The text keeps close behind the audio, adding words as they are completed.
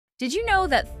Did you know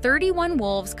that 31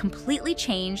 wolves completely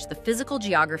changed the physical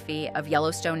geography of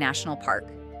Yellowstone National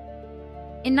Park?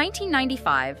 In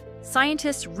 1995,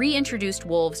 scientists reintroduced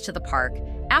wolves to the park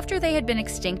after they had been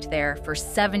extinct there for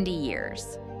 70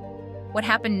 years. What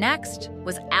happened next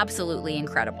was absolutely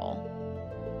incredible.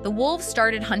 The wolves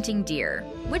started hunting deer,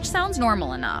 which sounds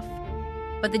normal enough.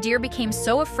 But the deer became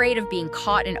so afraid of being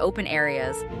caught in open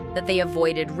areas that they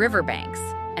avoided riverbanks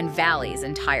and valleys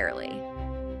entirely.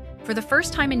 For the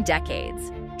first time in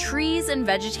decades, trees and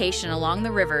vegetation along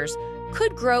the rivers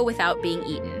could grow without being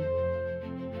eaten.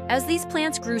 As these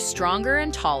plants grew stronger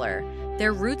and taller,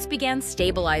 their roots began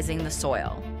stabilizing the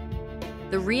soil.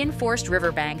 The reinforced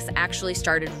riverbanks actually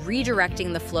started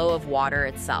redirecting the flow of water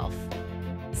itself.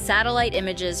 Satellite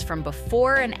images from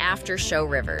before and after show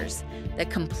rivers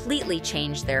that completely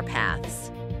changed their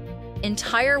paths.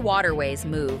 Entire waterways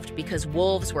moved because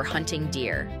wolves were hunting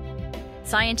deer.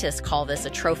 Scientists call this a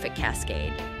trophic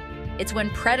cascade. It's when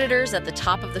predators at the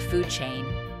top of the food chain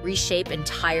reshape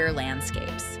entire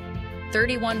landscapes.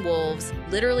 31 wolves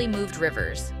literally moved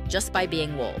rivers just by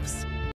being wolves.